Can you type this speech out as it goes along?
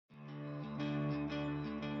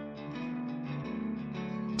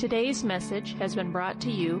Today's message has been brought to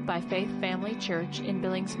you by Faith Family Church in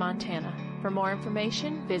Billings, Montana. For more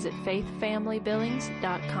information, visit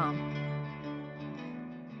faithfamilybillings.com.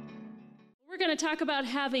 We're going to talk about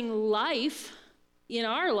having life in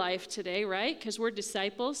our life today, right? Because we're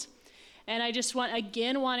disciples. And I just want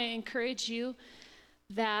to encourage you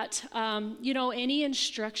that, any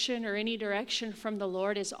instruction or any direction from the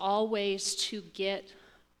Lord is always to get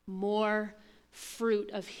more fruit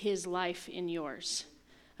of His life in yours,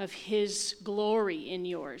 of His glory in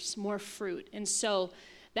yours, more fruit. And so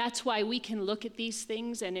that's why we can look at these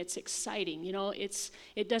things and it's exciting.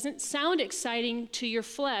 It doesn't sound exciting to your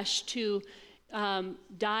flesh to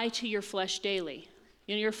die to your flesh daily.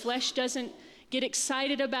 Your flesh doesn't get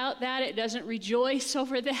excited about that. It doesn't rejoice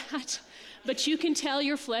over that. But you can tell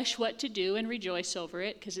your flesh what to do and rejoice over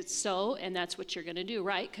it because it's so, and that's what you're going to do,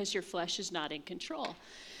 right? Because your flesh is not in control.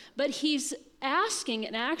 But He's asking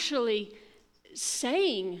and actually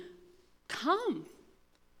saying, come,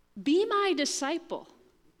 be my disciple.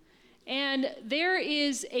 And there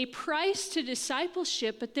is a price to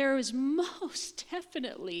discipleship, but there is most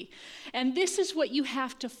definitely, and this is what you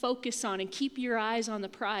have to focus on and keep your eyes on the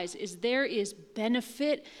prize, is there is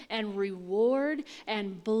benefit and reward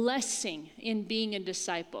and blessing in being a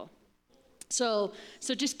disciple. So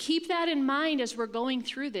just keep that in mind as we're going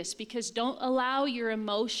through this, because don't allow your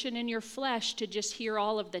emotion and your flesh to just hear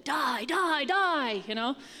all of the die, die, die,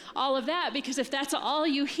 all of that, because if that's all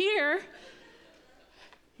you hear,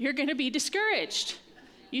 you're going to be discouraged.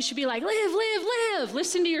 You should be like, live, live, live.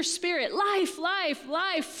 Listen to your spirit. Life, life,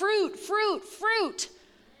 life. Fruit, fruit, fruit.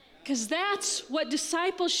 Because that's what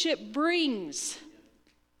discipleship brings.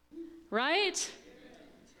 Right?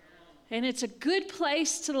 And it's a good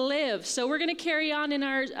place to live. So we're going to carry on in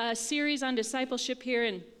our series on discipleship here.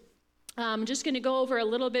 And I'm just going to go over a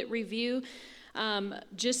little bit review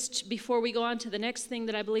just before we go on to the next thing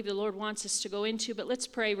that I believe the Lord wants us to go into. But let's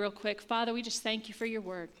pray real quick. Father, we just thank you for your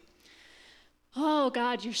word. Oh,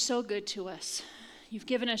 God, you're so good to us. You've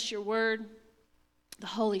given us your word, the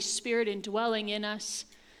Holy Spirit indwelling in us.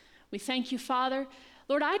 We thank you, Father.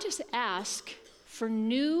 Lord, I just ask for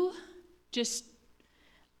new, just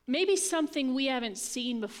maybe something we haven't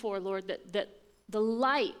seen before, Lord, that the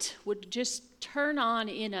light would just turn on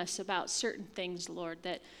in us about certain things, Lord,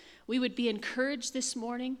 that we would be encouraged this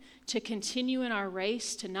morning to continue in our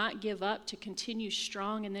race, to not give up, to continue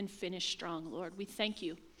strong and then finish strong, Lord. We thank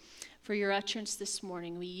you for your utterance this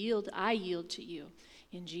morning. I yield to you.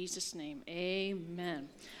 In Jesus' name, amen.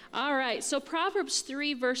 All right, so Proverbs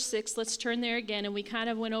 3, verse 6, let's turn there again. And we kind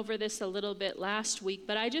of went over this a little bit last week,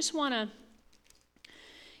 but I just want to,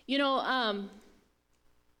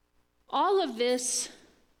 all of this,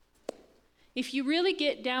 if you really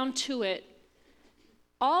get down to it,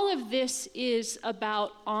 all of this is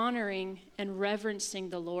about honoring and reverencing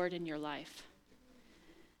the Lord in your life.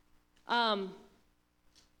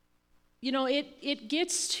 It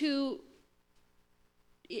gets to,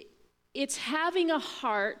 it's having a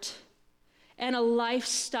heart and a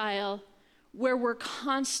lifestyle where we're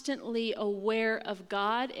constantly aware of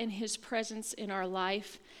God and His presence in our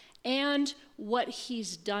life and what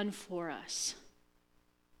He's done for us.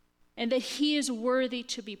 And that He is worthy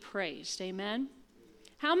to be praised. Amen?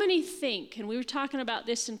 How many think, and we were talking about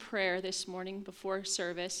this in prayer this morning before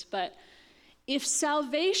service, but if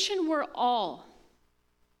salvation were all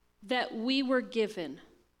that we were given,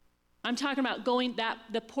 I'm talking about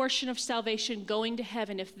the portion of salvation going to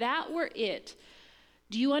heaven, if that were it,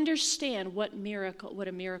 do you understand what a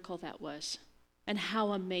miracle that was and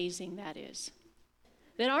how amazing that is?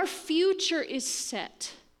 That our future is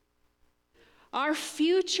set. Our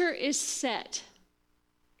future is set.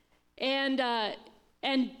 And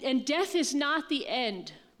death is not the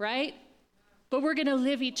end, right? But we're going to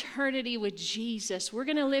live eternity with Jesus. We're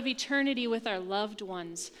going to live eternity with our loved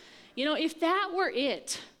ones. If that were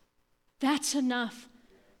it, that's enough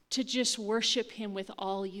to just worship Him with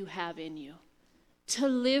all you have in you. To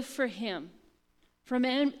live for Him.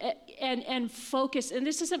 And focus. And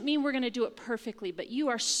this doesn't mean we're going to do it perfectly, but you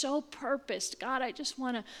are so purposed. God, I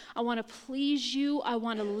want to please you. I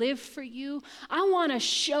want to live for you. I want to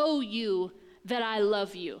show you that I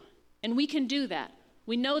love you. And we can do that.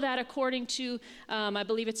 We know that according to, I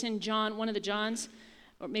believe it's in John, one of the Johns,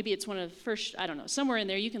 or maybe it's one of the first, I don't know, somewhere in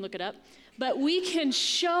there, you can look it up. But we can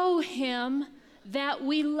show Him that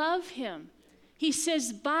we love Him. He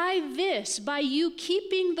says, by you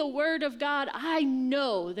keeping the word of God, I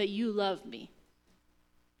know that you love me.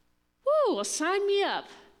 Woo, well, sign me up.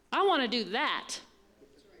 I want to do that.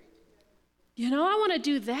 I want to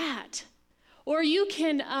do that. Or you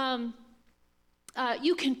can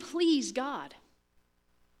please God.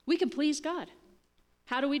 We can please God.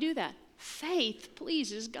 How do we do that? Faith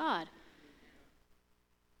pleases God.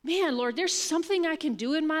 Man, Lord, there's something I can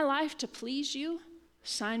do in my life to please you.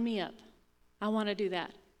 Sign me up. I want to do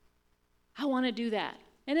that. I want to do that.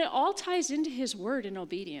 And it all ties into his word and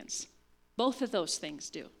obedience. Both of those things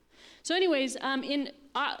do. So anyways, I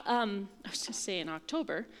was just saying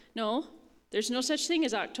October. No, there's no such thing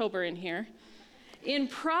as October in here. In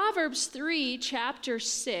Proverbs 3, chapter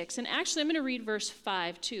 6, and actually I'm going to read verse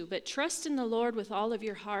 5 too, but trust in the Lord with all of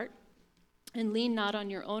your heart and lean not on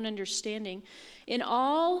your own understanding. In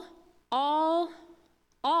all,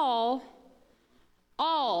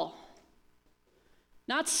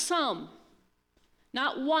 not some,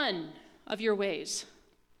 not one of your ways.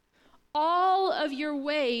 All of your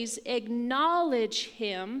ways acknowledge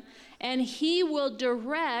him, and he will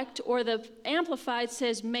direct, or the Amplified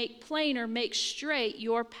says, make plain or make straight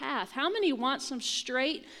your path. How many want some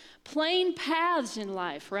straight, plain paths in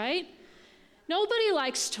life, right? Nobody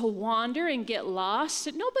likes to wander and get lost.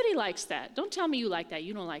 Nobody likes that. Don't tell me you like that.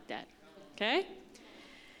 You don't like that, okay?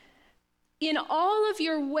 In all of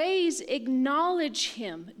your ways, acknowledge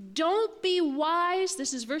him. Don't be wise,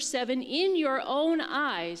 this is verse 7, in your own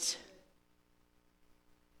eyes.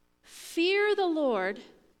 Fear the Lord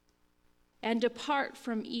and depart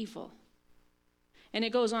from evil. And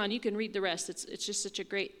it goes on. You can read the rest. It's just such a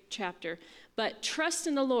great chapter. But trust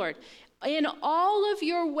in the Lord. In all of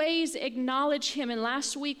your ways, acknowledge him. And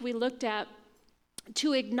last week we looked at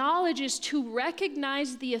to acknowledge is to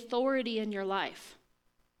recognize the authority in your life.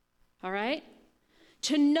 All right?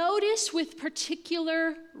 To notice with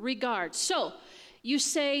particular regard. So you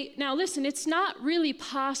say, now listen, it's not really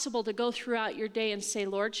possible to go throughout your day and say,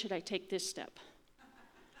 Lord, should I take this step?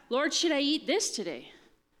 Lord, should I eat this today?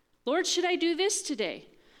 Lord, should I do this today?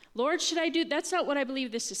 Lord, should I do, that's not what I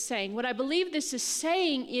believe this is saying. What I believe this is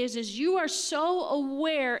saying is you are so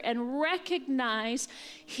aware and recognize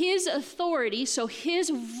his authority, so his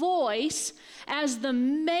voice as the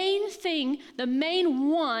main thing, the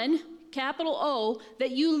main one, capital O,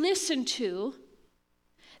 that you listen to,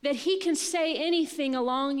 that he can say anything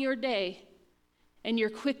along your day, and you're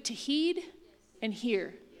quick to heed and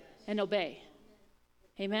hear and obey.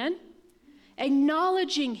 Amen?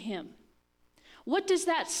 Acknowledging him. What does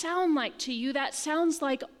that sound like to you? That sounds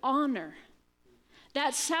like honor.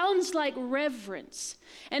 That sounds like reverence.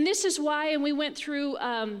 And this is why, and we went through,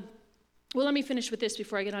 well, let me finish with this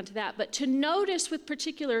before I get on to that. But to notice with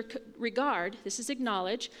particular regard, this is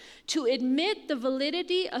acknowledge, to admit the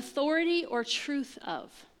validity, authority, or truth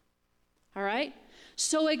of. All right?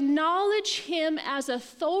 So acknowledge him as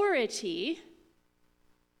authority.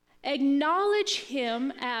 Acknowledge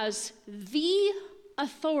him as the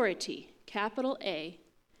authority, capital A,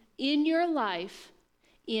 in your life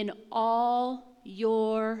in all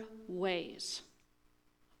your ways.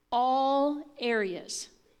 All areas.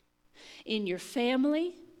 In your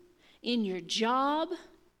family, in your job,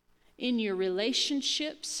 in your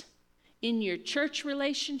relationships, in your church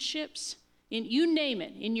relationships, in you name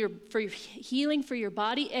it, for your healing for your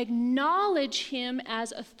body, acknowledge him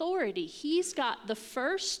as authority. He's got the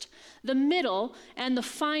first, the middle, and the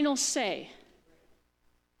final say.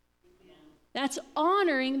 That's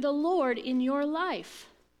honoring the Lord in your life.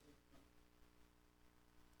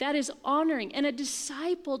 That is honoring, and a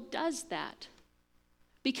disciple does that.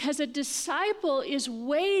 Because a disciple is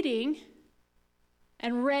waiting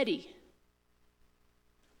and ready.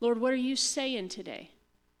 Lord, what are you saying today?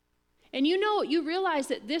 And you realize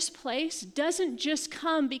that this place doesn't just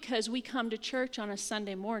come because we come to church on a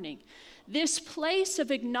Sunday morning. This place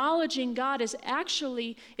of acknowledging God is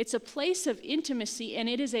actually, it's a place of intimacy, and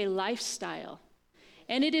it is a lifestyle.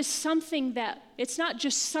 And it is something that, it's not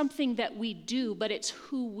just something that we do, but it's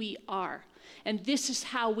who we are. And this is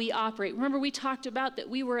how we operate. Remember, we talked about that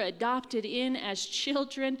we were adopted in as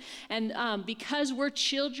children, and because we're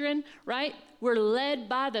children, right, we're led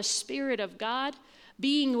by the Spirit of God.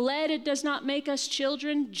 Being led, it does not make us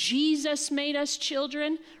children. Jesus made us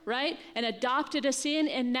children, right? And adopted us in,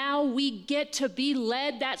 and now we get to be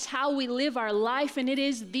led. That's how we live our life, and it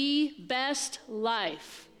is the best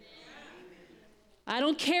life. I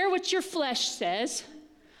don't care what your flesh says.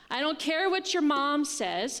 I don't care what your mom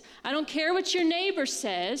says. I don't care what your neighbor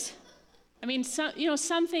says. I mean,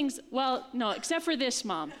 some things, well, no, except for this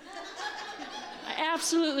mom. I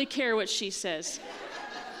absolutely care what she says.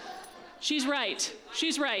 She's right.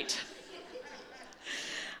 She's right.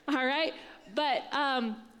 All right? But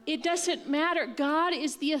it doesn't matter. God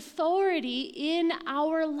is the authority in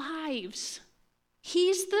our lives.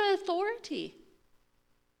 He's the authority.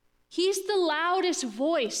 He's the loudest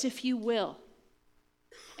voice, if you will.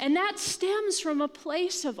 And that stems from a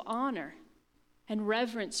place of honor and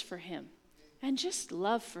reverence for him. and just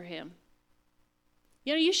love for him.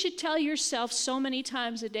 You know, you should tell yourself so many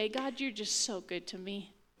times a day, God, you're just so good to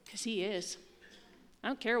me, because he is. I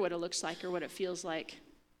don't care what it looks like or what it feels like.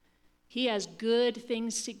 He has good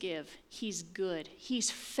things to give. He's good. He's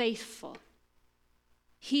faithful.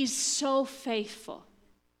 He's so faithful.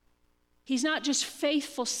 He's not just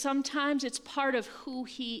faithful sometimes, it's part of who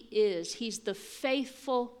he is. He's the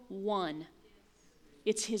faithful one.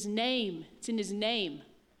 It's his name. It's in his name,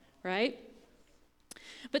 right?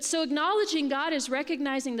 But so acknowledging God is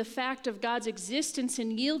recognizing the fact of God's existence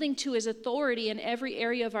and yielding to his authority in every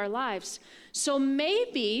area of our lives. So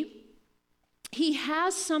maybe he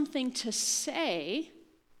has something to say,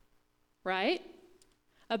 right,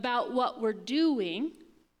 about what we're doing.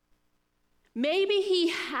 Maybe he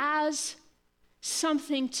has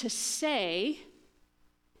something to say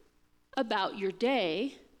about your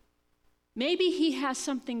day. Maybe he has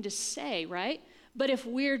something to say, right? But if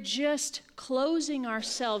we're just closing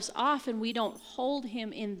ourselves off and we don't hold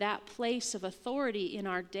him in that place of authority in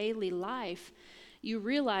our daily life, you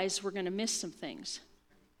realize we're going to miss some things.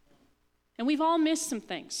 And we've all missed some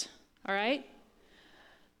things, all right?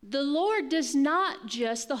 The Lord does not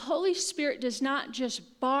just, the Holy Spirit does not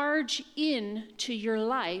just barge into your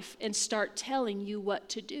life and start telling you what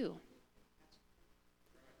to do.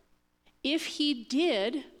 If he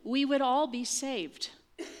did, we would all be saved.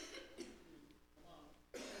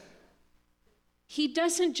 He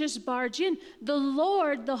doesn't just barge in. The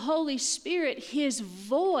Lord, the Holy Spirit, his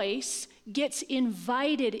voice gets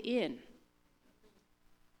invited in.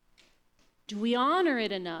 Do we honor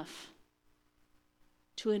it enough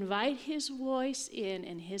to invite his voice in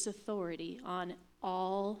and his authority on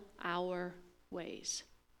all our ways?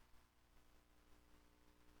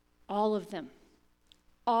 All of them.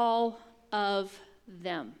 All of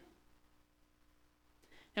them.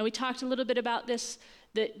 Now, we talked a little bit about this,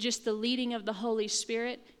 that just the leading of the Holy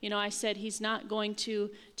Spirit. You know, I said he's not going to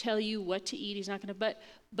tell you what to eat. He's not going to,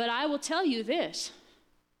 but I will tell you this.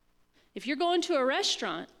 If you're going to a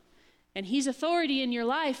restaurant and he's authority in your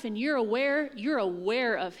life and you're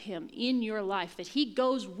aware of him in your life, that he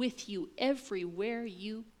goes with you everywhere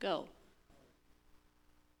you go,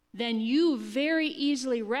 then you very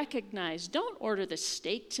easily recognize, don't order the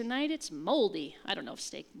steak tonight, it's moldy. I don't know if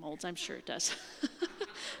steak molds, I'm sure it does.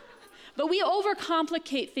 But we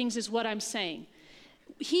overcomplicate things is what I'm saying.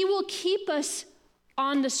 He will keep us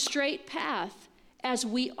on the straight path as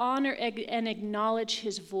we honor and acknowledge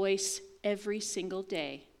his voice every single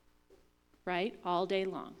day, right? All day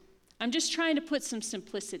long. I'm just trying to put some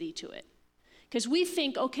simplicity to it. Because we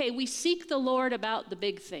think, okay, we seek the Lord about the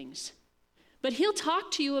big things. But he'll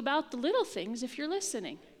talk to you about the little things if you're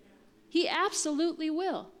listening. He absolutely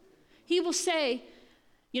will. He will say,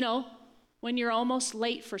 you know, when you're almost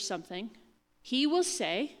late for something, he will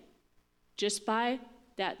say, just by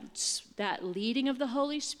that leading of the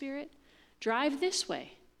Holy Spirit, drive this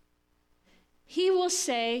way. He will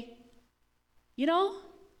say, you know,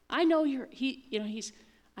 I know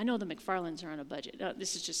I know the McFarlands are on a budget.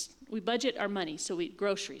 We budget our money, so we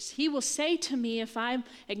groceries. He will say to me, if I'm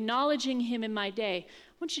acknowledging him in my day,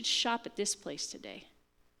 I want you to shop at this place today.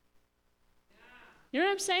 You know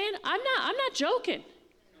what I'm saying? I'm not joking.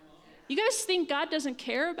 You guys think God doesn't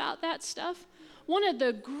care about that stuff? One of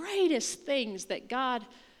the greatest things that God,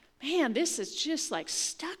 man, this is just like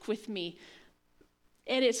stuck with me.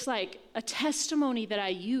 And it's like a testimony that I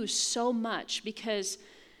use so much because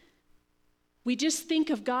we just think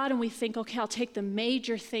of God and we think, okay, I'll take the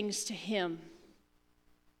major things to him.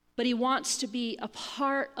 But he wants to be a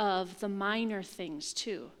part of the minor things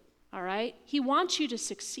too, all right? He wants you to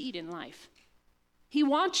succeed in life. He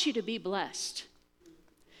wants you to be blessed.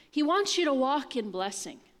 He wants you to walk in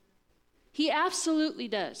blessing. He absolutely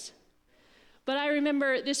does. But I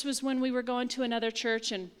remember this was when we were going to another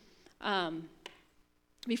church and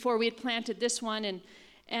before we had planted this one, and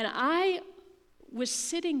I was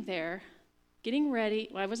sitting there getting ready.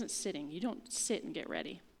 Well, I wasn't sitting. You don't sit and get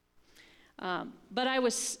ready. But I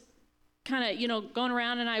was kind of, going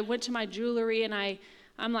around, and I went to my jewelry, and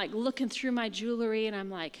I'm like looking through my jewelry, and I'm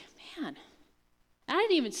like, man, I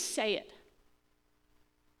didn't even say it.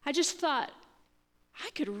 I just thought, I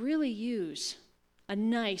could really use a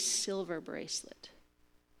nice silver bracelet.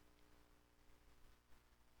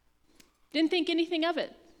 Didn't think anything of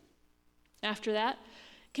it. After that,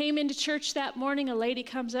 came into church that morning, a lady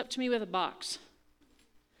comes up to me with a box.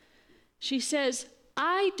 She says,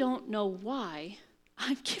 I don't know why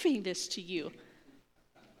I'm giving this to you.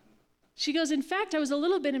 She goes, in fact, I was a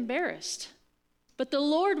little bit embarrassed, but the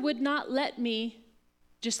Lord would not let me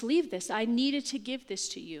just leave this. I needed to give this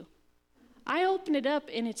to you. I open it up,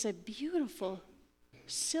 and it's a beautiful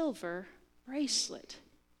silver bracelet.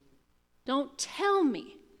 Don't tell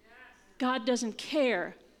me God doesn't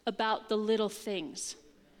care about the little things.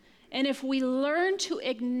 And if we learn to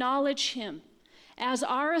acknowledge him as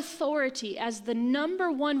our authority, as the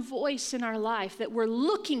number one voice in our life that we're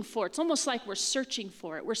looking for, it's almost like we're searching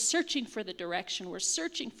for it. We're searching for the direction. We're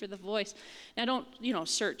searching for the voice. Now don't,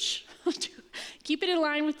 search. Keep it in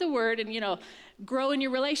line with the word and, grow in your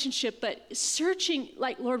relationship, but searching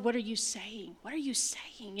like, Lord, what are you saying? What are you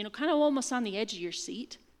saying? Kind of almost on the edge of your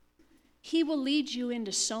seat. He will lead you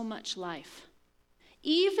into so much life,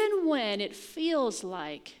 even when it feels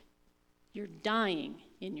like you're dying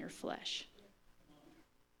in your flesh.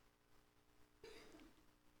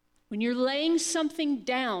 When you're laying something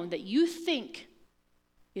down that you think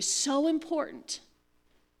is so important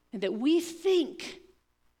and that we think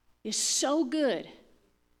is so good,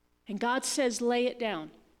 and God says, lay it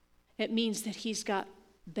down, it means that he's got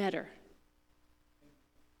better.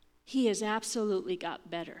 He has absolutely got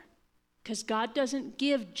better. Because God doesn't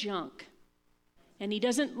give junk, and he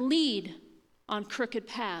doesn't lead on crooked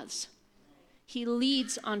paths. He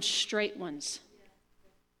leads on straight ones.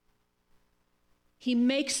 He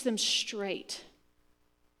makes them straight.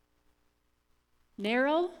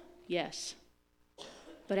 Narrow? Yes.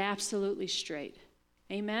 But absolutely straight.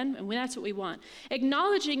 Amen? And that's what we want.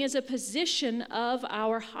 Acknowledging is a position of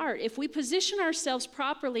our heart. If we position ourselves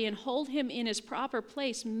properly and hold him in his proper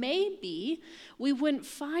place, maybe we wouldn't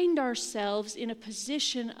find ourselves in a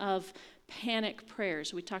position of panic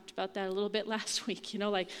prayers. We talked about that a little bit last week,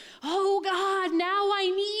 like, oh God, now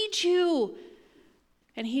I need you.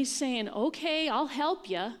 And he's saying, okay, I'll help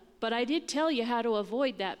you, but I did tell you how to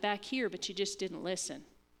avoid that back here, but you just didn't listen.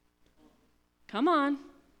 Come on.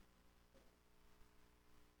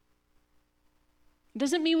 It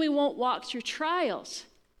doesn't mean we won't walk through trials.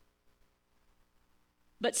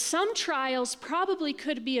 But some trials probably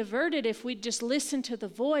could be averted if we'd just listen to the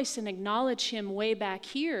voice and acknowledge him way back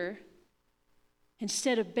here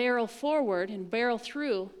instead of barrel forward and barrel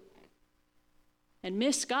through and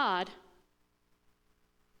miss God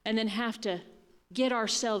and then have to get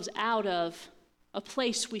ourselves out of a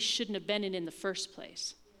place we shouldn't have been in the first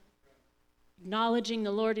place. Acknowledging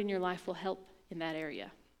the Lord in your life will help in that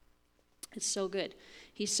area. It's so good.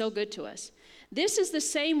 He's so good to us. This is the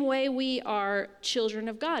same way we are children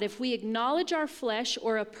of God. If we acknowledge our flesh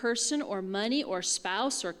or a person or money or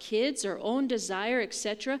spouse or kids or own desire,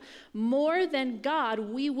 etc., more than God,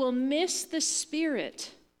 we will miss the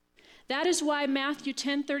Spirit. That is why Matthew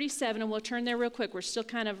 10:37, and we'll turn there real quick. We're still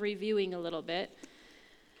kind of reviewing a little bit.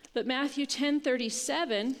 But Matthew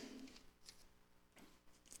 10:37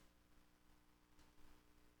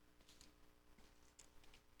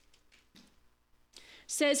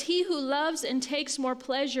 says, he who loves and takes more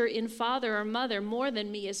pleasure in father or mother more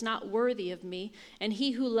than me is not worthy of me, and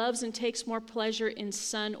he who loves and takes more pleasure in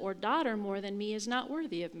son or daughter more than me is not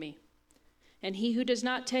worthy of me. And he who does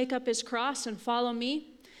not take up his cross and follow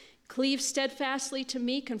me, cleave steadfastly to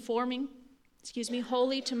me, conforming,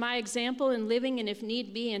 wholly to my example in living and if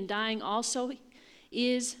need be in dying also,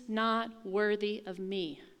 is not worthy of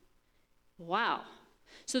me. Wow.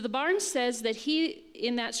 So the Barnes says that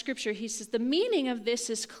in that scripture, he says, the meaning of this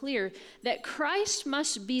is clear, that Christ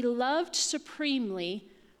must be loved supremely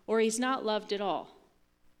or he's not loved at all.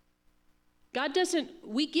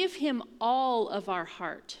 We give him all of our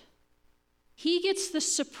heart. He gets the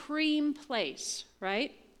supreme place,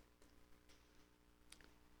 right?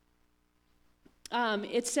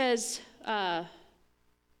 It says, got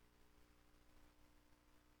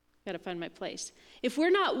to find my place. If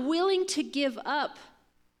we're not willing to give up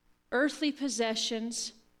earthly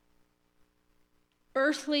possessions,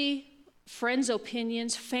 earthly friends'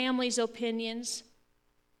 opinions, families' opinions,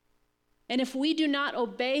 and if we do not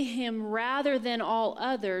obey him rather than all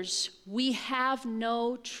others, we have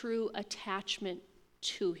no true attachment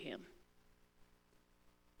to him.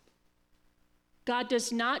 God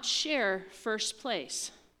does not share first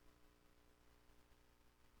place.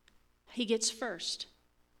 He gets first.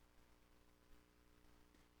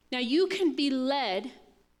 Now you can be led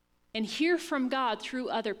and hear from God through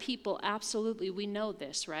other people. Absolutely, we know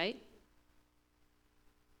this, right?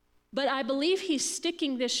 But I believe he's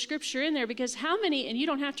sticking this scripture in there because how many, and you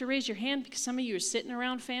don't have to raise your hand because some of you are sitting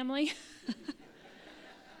around family.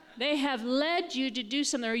 They have led you to do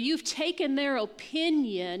something, or you've taken their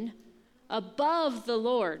opinion above the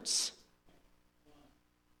Lord's.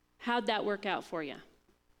 How'd that work out for you?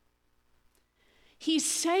 He's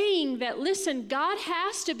saying that, listen, God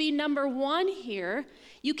has to be number one here.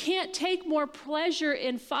 You can't take more pleasure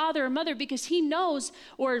in father or mother because he knows,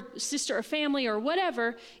 or sister or family or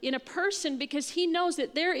whatever, in a person because he knows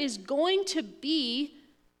that there is going to be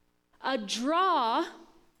a draw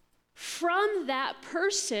from that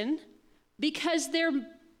person because they're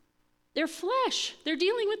flesh. They're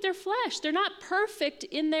dealing with their flesh. They're not perfect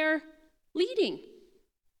in their leading.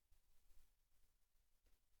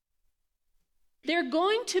 There's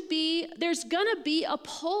going to be a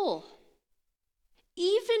pull.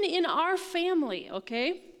 Even in our family,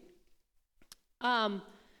 okay? How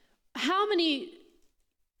many,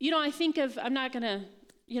 I think of, I'm not going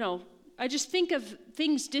to, I just think of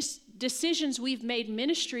things, decisions we've made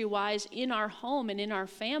ministry-wise in our home and in our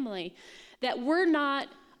family that were not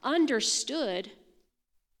understood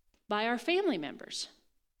by our family members.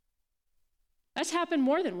 That's happened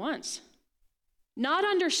more than once. Not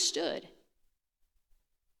understood.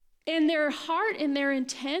 And their heart and their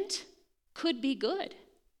intent could be good.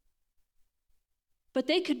 But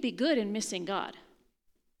they could be good in missing God.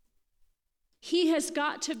 He has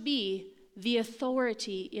got to be the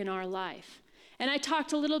authority in our life. And I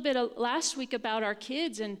talked a little bit last week about our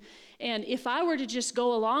kids, and if I were to just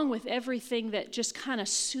go along with everything that just kind of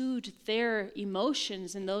soothed their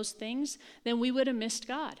emotions and those things, then we would have missed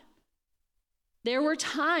God. There were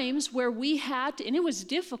times where we had to, and it was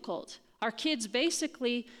difficult. Our kids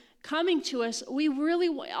basically coming to us,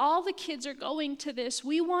 all the kids are going to this.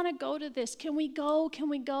 We want to go to this. Can we go? Can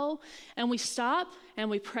we go? And we stop and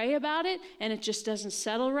we pray about it, and it just doesn't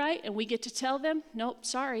settle right. And we get to tell them, nope,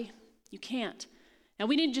 sorry, you can't. And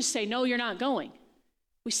we didn't just say, no, you're not going.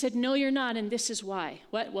 We said, no, you're not, and this is why.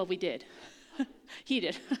 What? Well, we did. He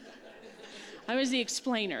did. I was the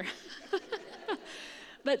explainer.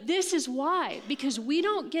 But this is why, because we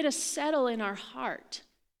don't get a settle in our heart.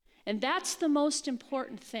 And that's the most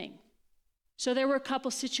important thing. So there were a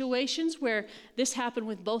couple situations where this happened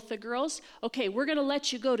with both the girls. Okay, we're going to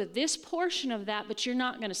let you go to this portion of that, but you're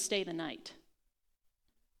not going to stay the night.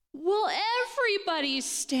 Well, everybody's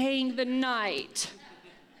staying the night.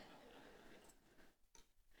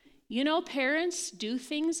 Parents do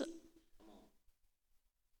things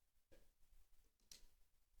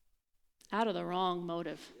out of the wrong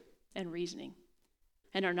motive and reasoning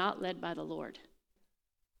and are not led by the Lord.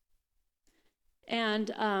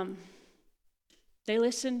 And they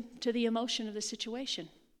listen to the emotion of the situation.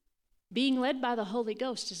 Being led by the Holy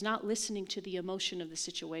Ghost is not listening to the emotion of the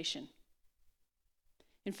situation.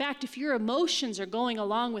 In fact, if your emotions are going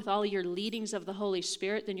along with all your leadings of the Holy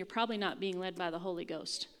Spirit, then you're probably not being led by the Holy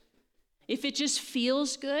Ghost. If it just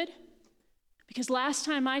feels good, because last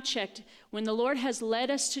time I checked, when the Lord has led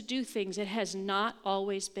us to do things, it has not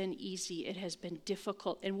always been easy. It has been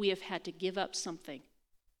difficult, and we have had to give up something.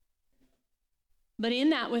 But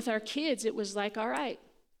in that with our kids, it was like, all right,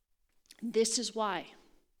 this is why.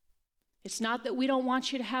 It's not that we don't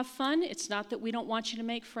want you to have fun. It's not that we don't want you to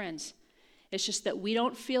make friends. It's just that we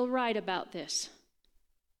don't feel right about this.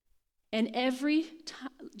 And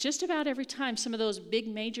just about every time some of those big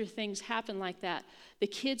major things happen like that, the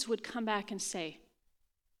kids would come back and say,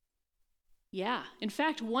 yeah. In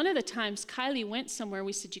fact, one of the times Kylie went somewhere,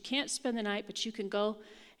 we said, you can't spend the night, but you can go.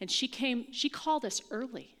 And she called us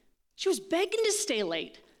early. She was begging to stay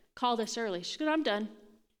late. Called us early. She said, I'm done.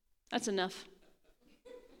 That's enough.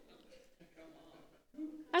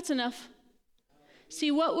 That's enough. See,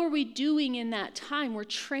 what were we doing in that time? We're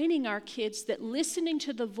training our kids that listening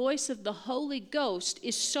to the voice of the Holy Ghost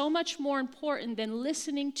is so much more important than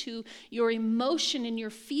listening to your emotion and your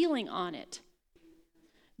feeling on it.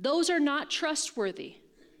 Those are not trustworthy.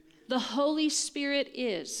 The Holy Spirit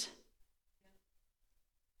is.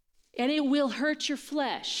 And it will hurt your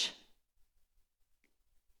flesh.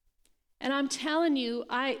 And I'm telling you,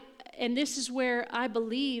 and this is where I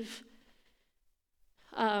believe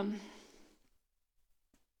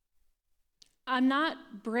I'm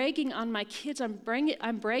not bragging on my kids. I'm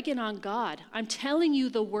bragging on God. I'm telling you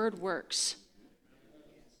the word works.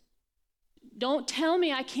 Don't tell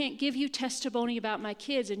me I can't give you testimony about my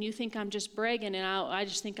kids and you think I'm just bragging and I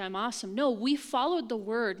just think I'm awesome. No, we followed the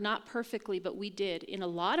word, not perfectly, but we did in a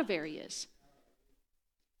lot of areas.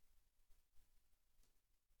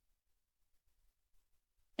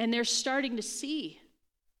 And they're starting to see.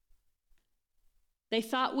 They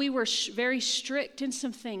thought we were very strict in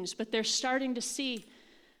some things, but they're starting to see.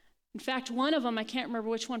 In fact, one of them, I can't remember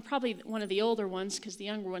which one, probably one of the older ones, because the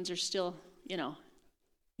younger ones are still,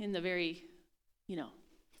 in the very,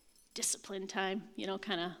 discipline time,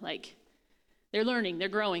 kind of like they're learning, they're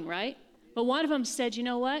growing, right? But one of them said, you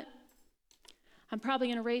know what? I'm probably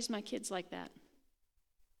going to raise my kids like that.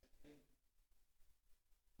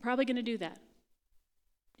 Probably going to do that,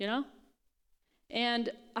 And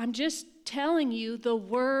I'm just telling you, the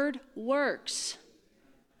word works.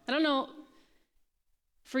 I don't know.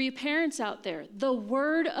 For you parents out there, the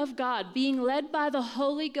Word of God, being led by the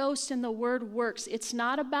Holy Ghost and the Word works. It's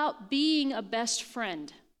not about being a best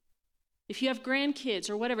friend. If you have grandkids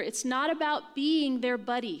or whatever, it's not about being their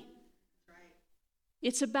buddy.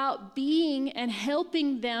 It's about being and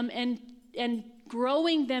helping them and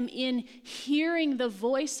growing them in hearing the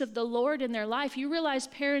voice of the Lord in their life. You realize,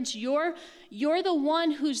 parents, you're the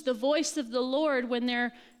one who's the voice of the Lord when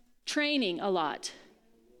they're training a lot.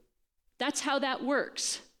 That's how that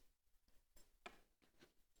works.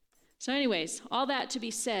 So anyways, all that to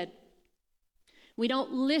be said, we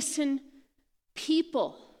don't listen.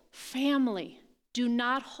 People, family, do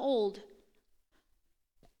not hold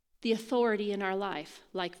the authority in our life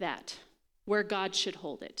like that, where God should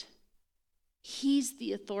hold it. He's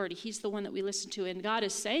the authority. He's the one that we listen to. And God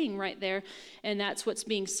is saying right there, and that's what's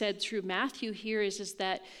being said through Matthew here, is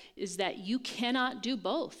that you cannot do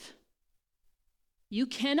both. You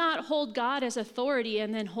cannot hold God as authority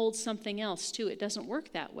and then hold something else too. It doesn't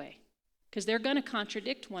work that way, because they're going to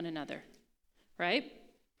contradict one another, right?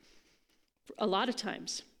 A lot of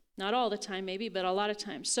times. Not all the time maybe, but a lot of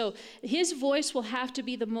times. So his voice will have to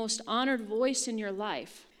be the most honored voice in your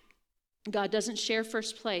life. God doesn't share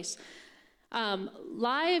first place.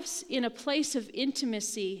 Lives in a place of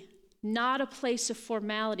intimacy, not a place of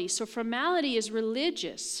formality. So formality is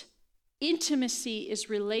religious. Intimacy is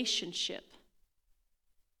relationship.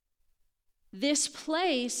 This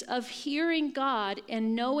place of hearing God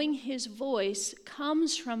and knowing his voice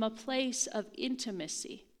comes from a place of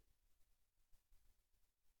intimacy.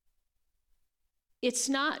 It's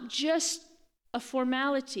not just a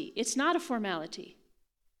formality. It's not a formality.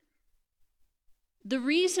 The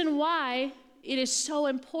reason why it is so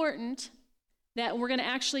important that we're going to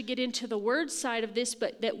actually get into the word side of this,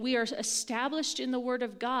 but that we are established in the Word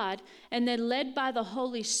of God and then led by the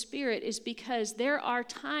Holy Spirit, is because there are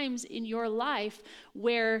times in your life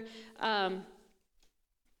where, God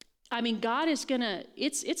is going to,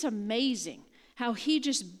 it's amazing how he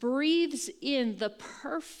just breathes in the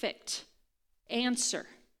perfect answer.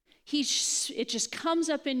 It just comes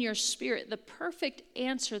up in your spirit, the perfect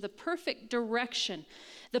answer, the perfect direction,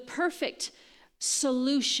 the perfect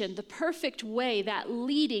solution, the perfect way, that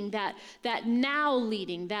leading, that now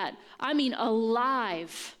leading,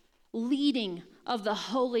 alive leading of the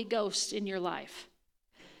Holy Ghost in your life.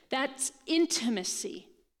 That's intimacy.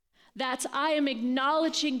 That's, I am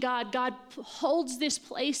acknowledging God. God holds this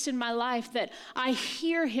place in my life that I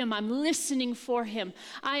hear him. I'm listening for him.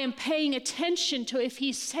 I am paying attention to if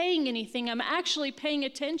he's saying anything. I'm actually paying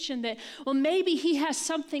attention that, well, maybe he has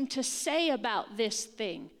something to say about this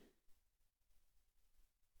thing.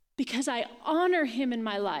 Because I honor him in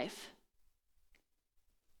my life.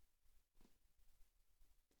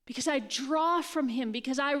 Because I draw from him.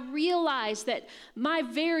 Because I realize that my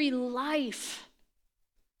very life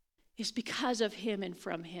is because of him and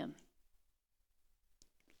from him.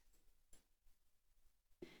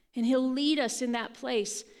 And he'll lead us in that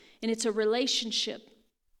place, and it's a relationship.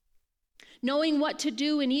 Knowing what to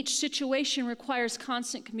do in each situation requires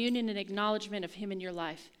constant communion and acknowledgement of him in your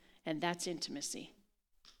life, and that's intimacy.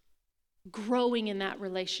 Growing in that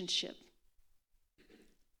relationship.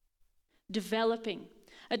 Developing.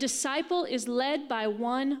 A disciple is led by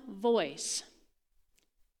one voice.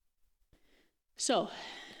 So,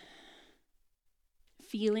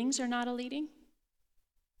 feelings are not a leading.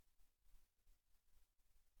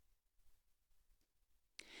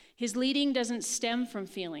 His leading doesn't stem from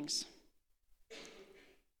feelings.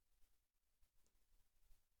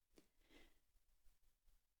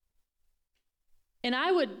 And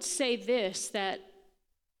I would say this, that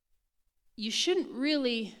you shouldn't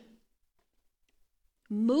really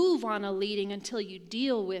move on a leading until you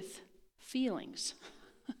deal with feelings.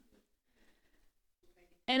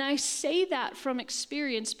 And I say that from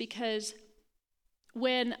experience because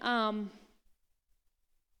when,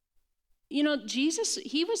 Jesus,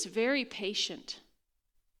 he was very patient.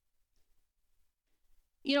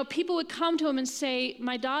 People would come to him and say,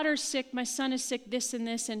 my daughter's sick, my son is sick, this and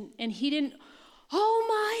this, and he didn't, oh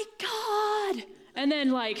my God, and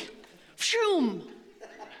then shoom.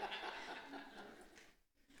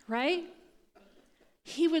 Right?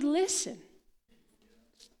 He would listen.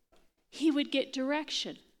 He would get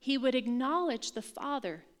direction. He would acknowledge the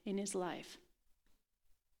Father in his life.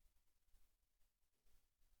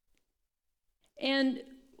 And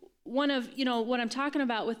one of, what I'm talking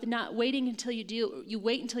about with not waiting until you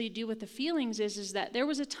wait until you deal with the feelings is that there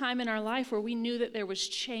was a time in our life where we knew that there was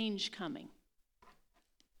change coming.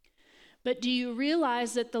 But do you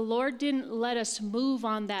realize that the Lord didn't let us move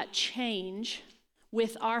on that change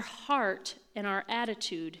with our heart and our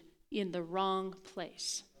attitude in the wrong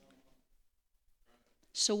place?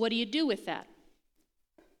 So what do you do with that?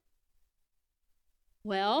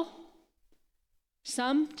 Well,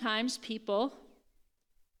 sometimes people,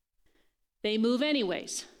 they move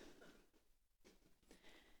anyways.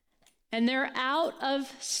 And they're out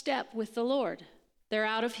of step with the Lord. They're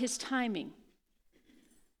out of his timing.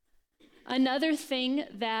 Another thing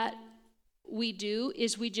that we do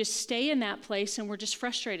is we just stay in that place and we're just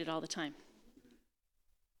frustrated all the time.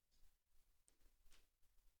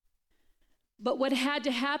 But what had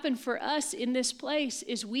to happen for us in this place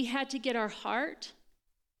is we had to get our heart,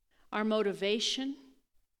 our motivation,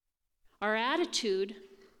 our attitude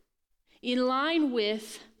in line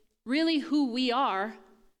with really who we are,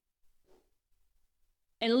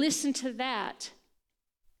 and listen to that.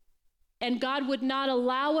 And God would not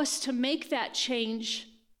allow us to make that change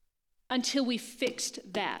until we fixed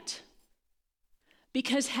that.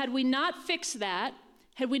 Because had we not fixed that,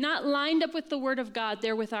 had we not lined up with the Word of God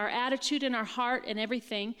there with our attitude and our heart and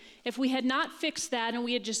everything, if we had not fixed that and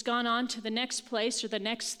we had just gone on to the next place or the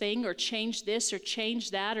next thing or changed this or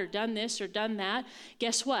changed that or done this or done that,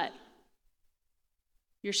 guess what?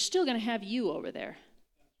 You're still going to have you over there.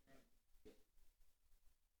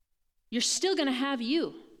 You're still going to have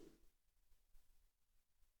you.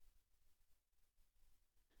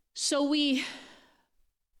 So we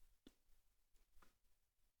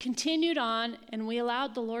continued on and we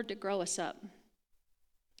allowed the Lord to grow us up.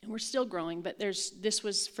 And we're still growing, but this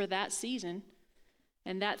was for that season.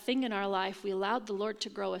 And that thing in our life, we allowed the Lord to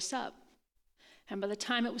grow us up. And by the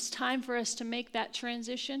time it was time for us to make that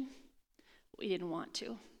transition, we didn't want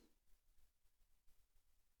to.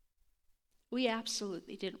 We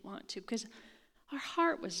absolutely didn't want to, because our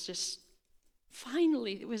heart was just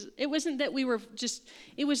finally, it wasn't that we were just,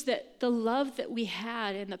 it was that the love that we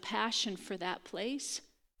had and the passion for that place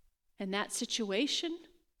and that situation,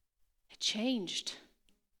 it changed.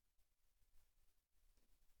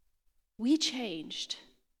 We changed.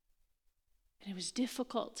 And it was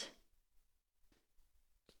difficult.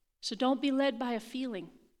 So don't be led by a feeling.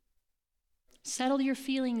 Settle your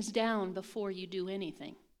feelings down before you do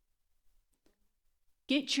anything.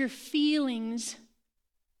 Get your feelings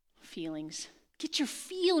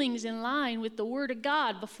in line with the Word of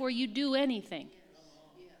God before you do anything.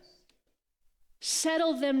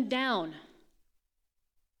 Settle them down.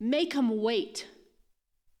 Make them wait.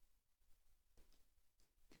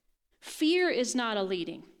 Fear is not a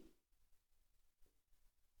leading.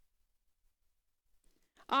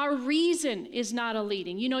 Our reason is not a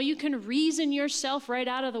leading. You know, you can reason yourself right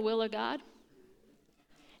out of the will of God,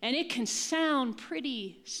 and it can sound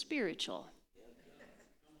pretty spiritual.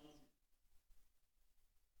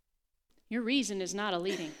 Your reason is not a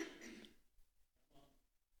leading.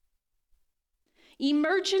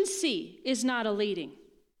 Emergency is not a leading.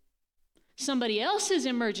 Somebody else's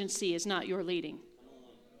emergency is not your leading.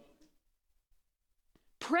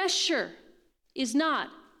 Pressure is not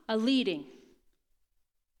a leading.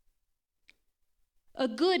 A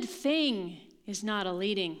good thing is not a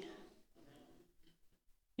leading.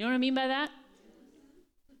 You know what I mean by that?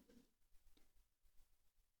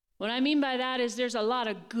 What I mean by that is there's a lot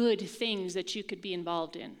of good things that you could be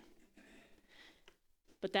involved in.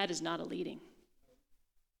 But that is not a leading.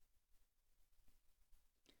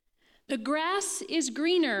 The grass is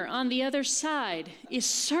greener on the other side is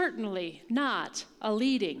certainly not a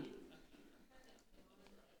leading.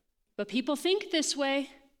 But people think this way.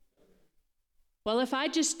 Well, if I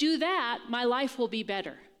just do that, my life will be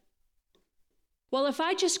better. Well, if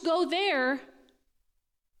I just go there,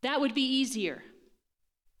 that would be easier.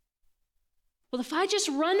 Well, if I just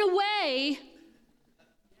run away,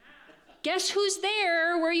 guess who's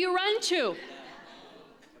there where you run to?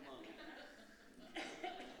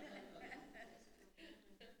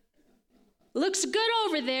 Looks good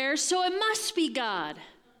over there, so it must be God.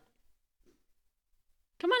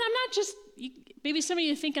 Come on, I'm not just, maybe some of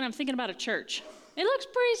you thinking I'm thinking about a church. It looks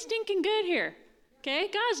pretty stinking good here.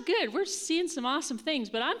 Okay, God's good. We're seeing some awesome things,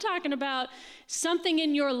 but I'm talking about something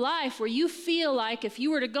in your life where you feel like if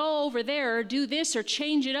you were to go over there or do this or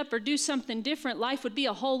change it up or do something different, life would be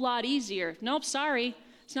a whole lot easier. Nope, sorry.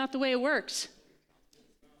 It's not the way it works.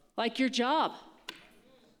 Like your job.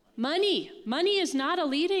 Money is not a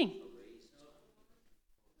leading.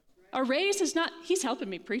 A raise is not, he's helping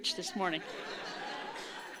me preach this morning.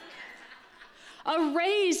 A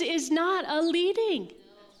raise is not a leading.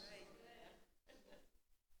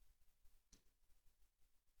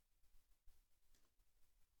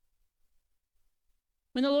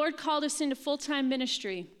 When the Lord called us into full-time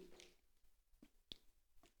ministry,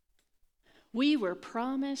 we were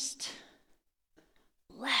promised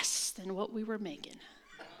less than what we were making.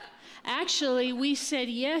 Actually, we said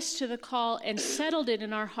yes to the call and settled it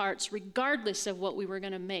in our hearts, regardless of what we were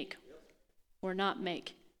going to make or not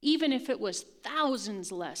make. Even if it was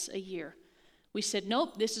thousands less a year. We said,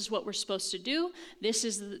 nope, this is what we're supposed to do. This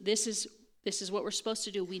is what we're supposed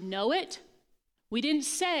to do. We know it. We didn't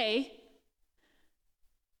say,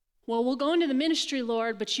 well, we'll go into the ministry,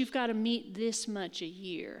 Lord, but you've got to meet this much a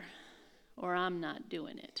year, or I'm not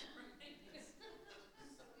doing it.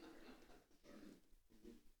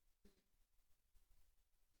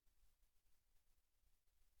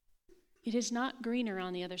 It is not greener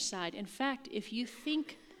on the other side. In fact, if you're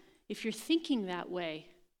thinking that way,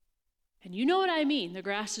 and you know what I mean, the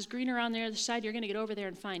grass is greener on the other side, you're going to get over there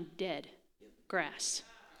and find dead grass.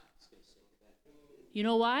 You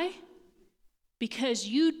know why? Because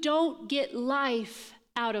you don't get life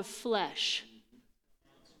out of flesh.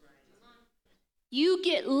 You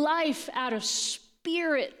get life out of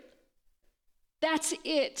spirit. That's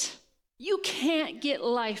it. You can't get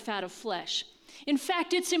life out of flesh. In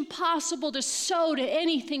fact, it's impossible to sow to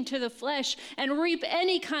anything to the flesh and reap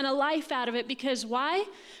any kind of life out of it. Because why?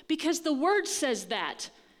 Because the Word says that.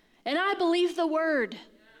 And I believe the Word.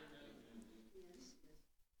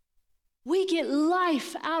 We get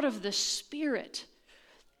life out of the Spirit.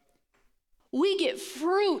 We get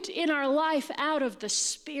fruit in our life out of the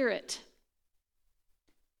Spirit.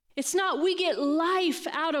 It's not we get life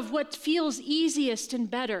out of what feels easiest and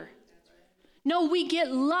better. No, we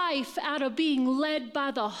get life out of being led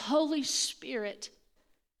by the Holy Spirit.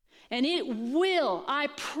 And it will, I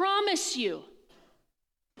promise you,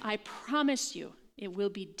 it will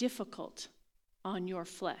be difficult on your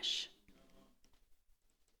flesh.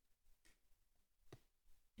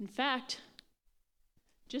 In fact,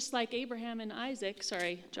 just like Abraham and Isaac,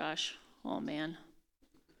 sorry, Josh, oh man,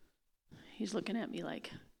 he's looking at me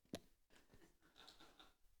like,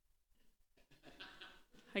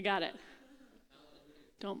 I got it.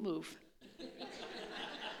 Don't move.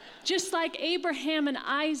 Just like Abraham and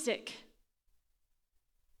Isaac.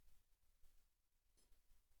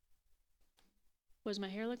 Was my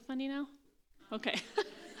hair look funny now? Okay.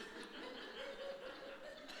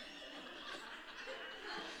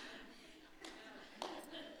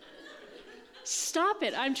 Stop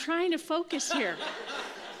it. I'm trying to focus here.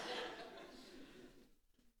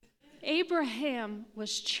 Abraham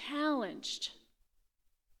was challenged.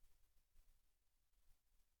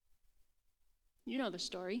 You know the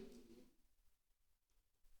story.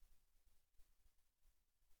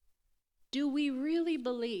 Do we really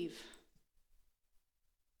believe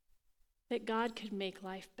that God could make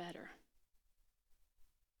life better?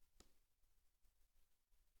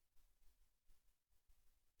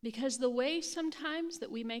 Because the way sometimes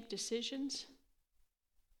that we make decisions,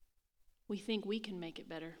 we think we can make it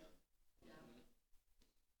better.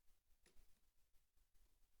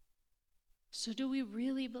 So do we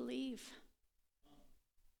really believe?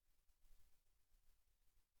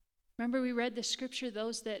 Remember we read the scripture,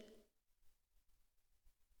 those that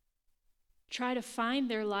try to find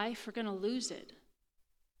their life are going to lose it.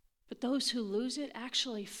 But those who lose it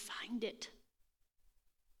actually find it.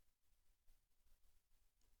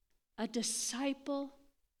 A disciple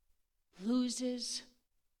loses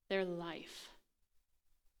their life.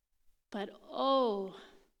 But oh,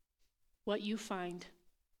 what you find.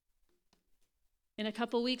 In a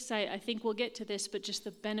couple weeks, I think we'll get to this, but just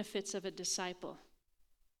the benefits of a disciple.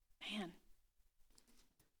 Man,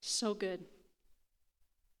 so good.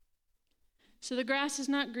 So the grass is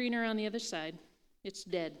not greener on the other side. It's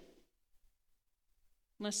dead.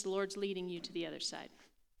 Unless the Lord's leading you to the other side.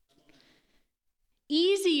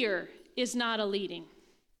 Easier is not a leading.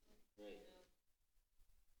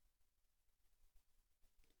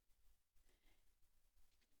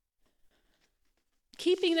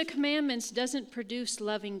 Keeping the commandments doesn't produce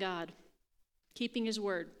loving God, keeping His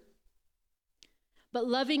word. But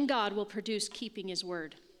loving God will produce keeping His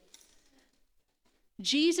word.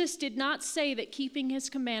 Jesus did not say that keeping His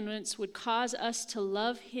commandments would cause us to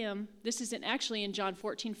love Him. This isn't actually in John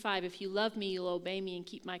 14:5. If you love me, you'll obey me and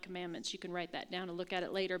keep my commandments. You can write that down and look at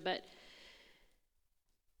it later. But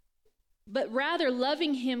rather,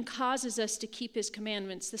 loving Him causes us to keep His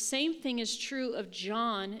commandments. The same thing is true of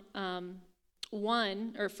John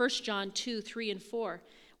 1 John 2, 3, and 4,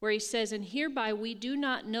 where he says, "And hereby we do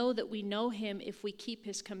not know that we know Him if we keep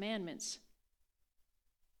His commandments."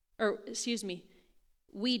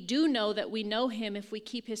 We do know that we know Him if we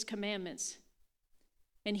keep His commandments.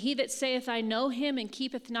 And he that saith, I know Him, and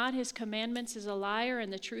keepeth not His commandments is a liar,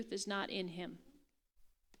 and the truth is not in him.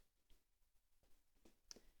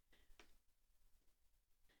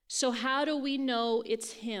 So how do we know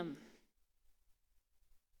it's Him?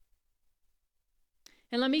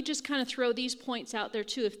 And let me just kind of throw these points out there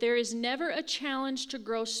too. If there is never a challenge to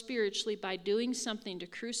grow spiritually by doing something to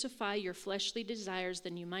crucify your fleshly desires,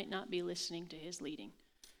 then you might not be listening to his leading.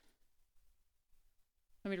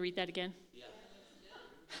 Want me to read that again? Yeah.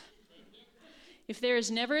 If there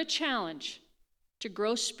is never a challenge to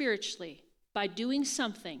grow spiritually by doing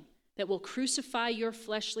something that will crucify your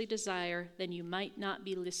fleshly desire, then you might not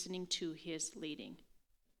be listening to his leading.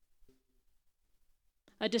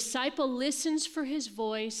 A disciple listens for his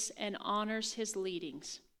voice and honors his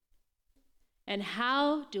leadings. And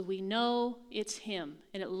how do we know it's him?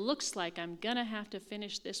 And it looks like I'm going to have to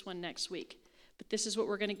finish this one next week. But this is what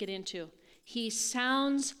we're going to get into. He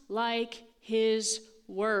sounds like his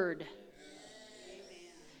word.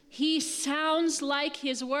 He sounds like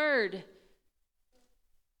his word.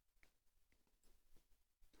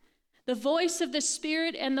 The voice of the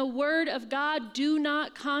Spirit and the word of God do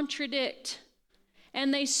not contradict.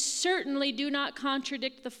 And they certainly do not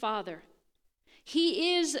contradict the Father.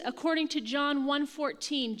 He is, according to John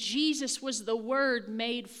 1:14, Jesus was the Word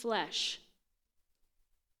made flesh.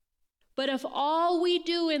 But if all we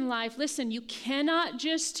do in life, listen, you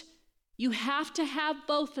have to have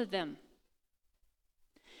both of them.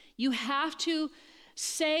 You have to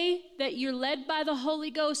say that you're led by the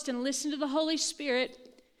Holy Ghost and listen to the Holy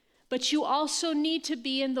Spirit, but you also need to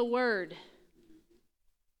be in the Word.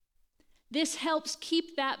 This helps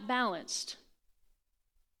keep that balanced,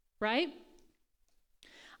 right?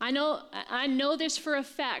 I know this for a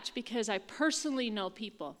fact because I personally know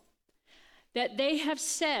people that they have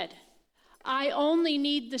said, I only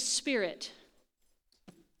need the Spirit.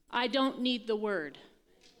 I don't need the Word.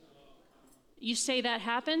 You say that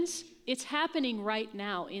happens? It's happening right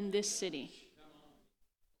now in this city.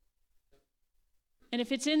 And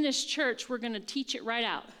if it's in this church, we're going to teach it right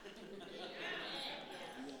out.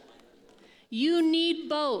 You need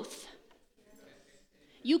both.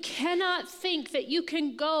 You cannot think that you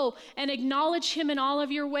can go and acknowledge him in all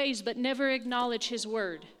of your ways, but never acknowledge his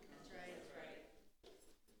word.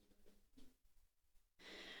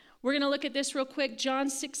 We're going to look at this real quick. John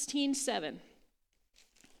 16:7.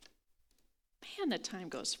 Man, that time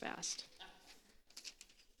goes fast.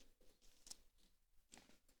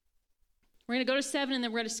 We're going to go to 7, and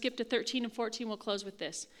then we're going to skip to 13 and 14. We'll close with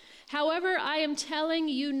this. However, I am telling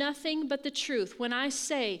you nothing but the truth when I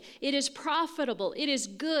say it is profitable, it is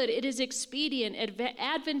good, it is expedient,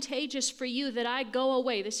 advantageous for you that I go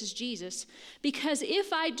away. This is Jesus. Because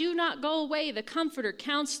if I do not go away, the Comforter,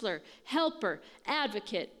 Counselor, Helper,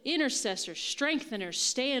 Advocate, Intercessor, Strengthener,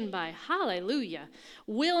 Standby, hallelujah,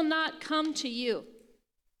 will not come to you.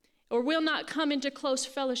 Or will not come into close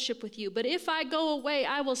fellowship with you. But if I go away,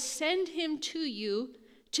 I will send him to you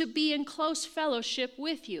to be in close fellowship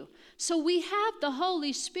with you. So we have the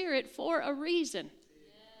Holy Spirit for a reason.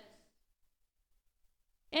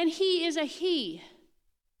 And he is a he.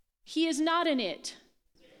 He is not an it.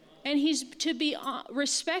 And he's to be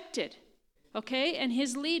respected. Okay? And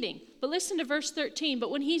his leading. But listen to verse 13. But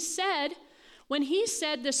when he said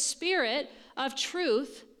the Spirit of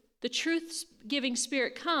truth, the truth-giving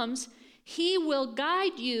Spirit comes, he will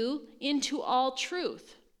guide you into all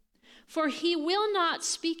truth. For he will not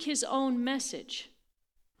speak his own message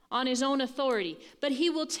on his own authority, but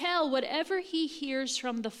he will tell whatever he hears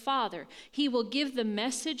from the Father. He will give the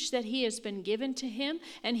message that he has been given to him,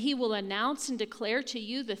 and he will announce and declare to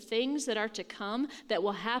you the things that are to come, that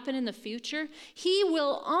will happen in the future. He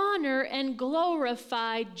will honor and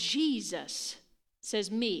glorify Jesus. It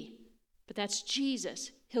says me, but that's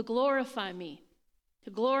Jesus. He'll glorify me.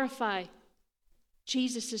 He'll glorify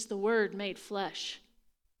Jesus is the Word made flesh.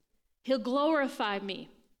 He'll glorify me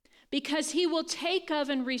because he will take of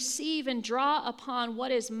and receive and draw upon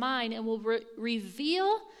what is mine and will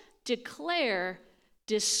reveal, declare,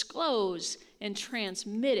 disclose, and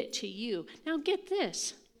transmit it to you. Now get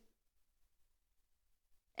this.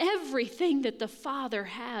 Everything that the Father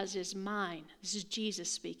has is mine. This is Jesus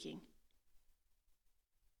speaking.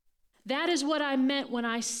 That is what I meant when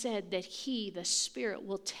I said that he, the Spirit,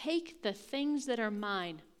 will take the things that are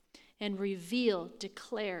mine and reveal,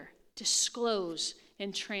 declare, disclose,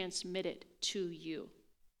 and transmit it to you.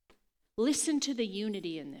 Listen to the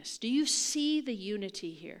unity in this. Do you see the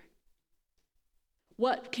unity here?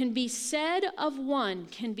 What can be said of one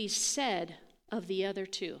can be said of the other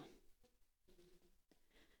two.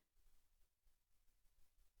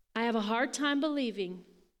 I have a hard time believing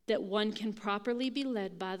that one can properly be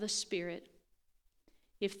led by the Spirit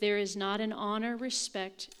if there is not an honor,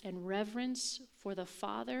 respect, and reverence for the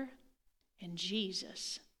Father and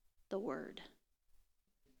Jesus, the Word.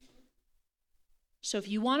 So if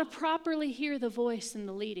you want to properly hear the voice and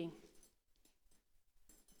the leading,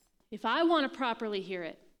 if I want to properly hear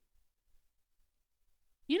it,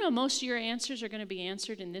 you know, most of your answers are going to be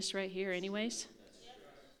answered in this right here anyways.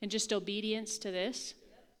 And just obedience to this.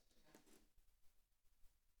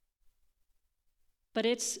 But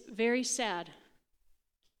it's very sad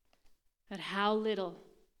at how little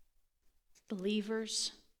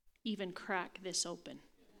believers even crack this open.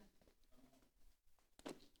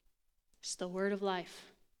 It's the word of life.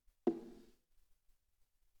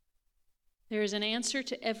 There is an answer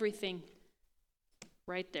to everything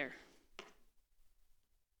right there.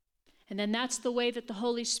 And then that's the way that the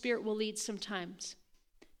Holy Spirit will lead sometimes.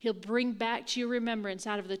 He'll bring back to your remembrance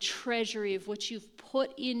out of the treasury of what you've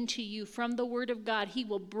put into you from the Word of God. He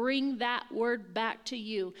will bring that word back to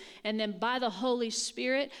you. And then by the Holy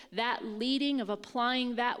Spirit, that leading of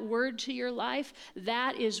applying that word to your life,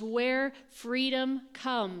 that is where freedom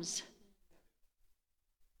comes.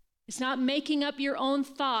 It's not making up your own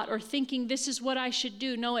thought or thinking this is what I should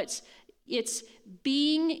do. No, it's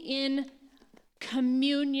being in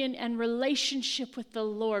communion and relationship with the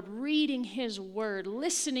Lord, reading His Word,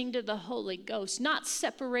 listening to the Holy Ghost, not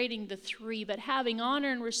separating the three, but having honor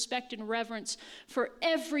and respect and reverence for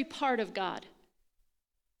every part of God.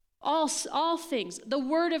 All things. The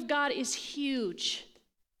Word of God is huge.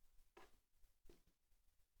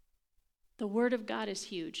 The Word of God is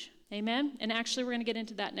huge. Amen? And actually, we're going to get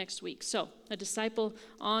into that next week. So, a disciple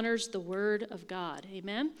honors the Word of God.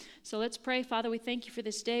 Amen? So let's pray. Father, we thank you for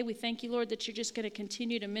this day. We thank you, Lord, that you're just going to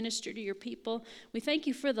continue to minister to your people. We thank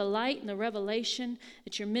you for the light and the revelation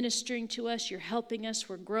that you're ministering to us. You're helping us.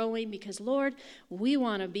 We're growing because, Lord, we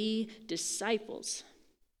want to be disciples.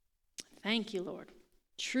 Thank you, Lord.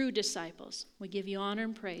 True disciples. We give you honor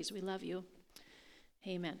and praise. We love you.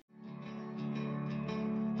 Amen.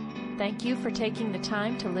 Thank you for taking the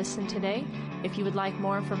time to listen today. If you would like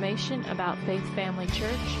more information about Faith Family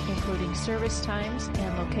Church, including service times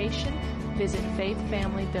and location, visit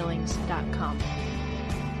faithfamilybillings.com.